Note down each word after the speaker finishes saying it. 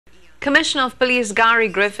Commissioner of Police Gary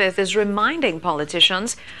Griffith is reminding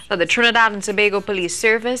politicians that the Trinidad and Tobago Police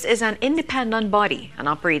Service is an independent body and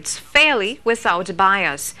operates fairly without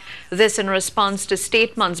bias. This in response to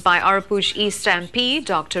statements by Oropouche East MP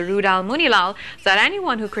Dr. Roodal Moonilal that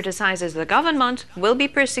anyone who criticizes the government will be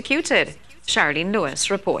persecuted. Cherrylene Lewis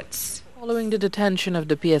reports. Following the detention of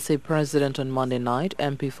the PSA president on Monday night,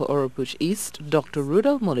 MP for Oropouche East, Dr.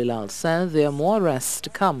 Roodal Moonilal said there are more arrests to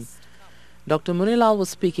come. Dr. Moonilal was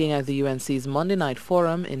speaking at the UNC's Monday night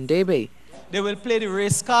forum in Tobago. They will play the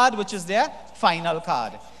race card, which is their final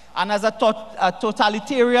card. And as a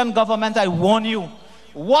totalitarian government, I warn you,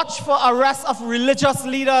 watch for arrests of religious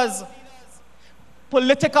leaders,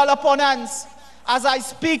 political opponents. As I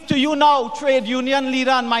speak to you now, trade union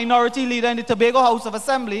leader and minority leader in the Tobago House of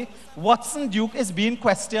Assembly, Watson Duke is being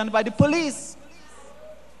questioned by the police.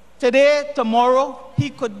 Today, tomorrow, he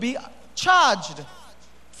could be charged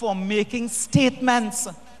for making statements.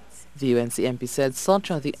 The UNC MP said such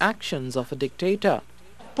are the actions of a dictator.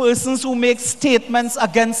 Persons who make statements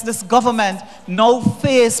against this government now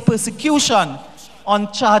face persecution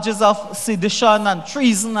on charges of sedition and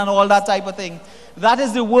treason and all that type of thing. That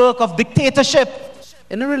is the work of dictatorship.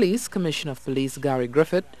 In a release, Commissioner of Police Gary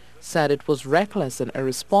Griffith said it was reckless and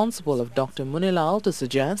irresponsible of Dr. Moonilal to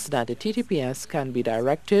suggest that the TTPS can be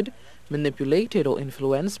directed, manipulated or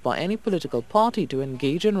influenced by any political party to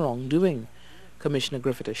engage in wrongdoing. Commissioner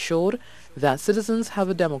Griffith assured that citizens have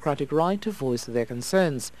a democratic right to voice their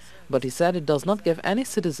concerns, but he said it does not give any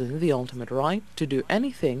citizen the ultimate right to do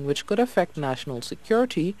anything which could affect national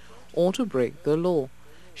security or to break the law.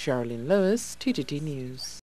 Cherrylene Lewis, TTT News.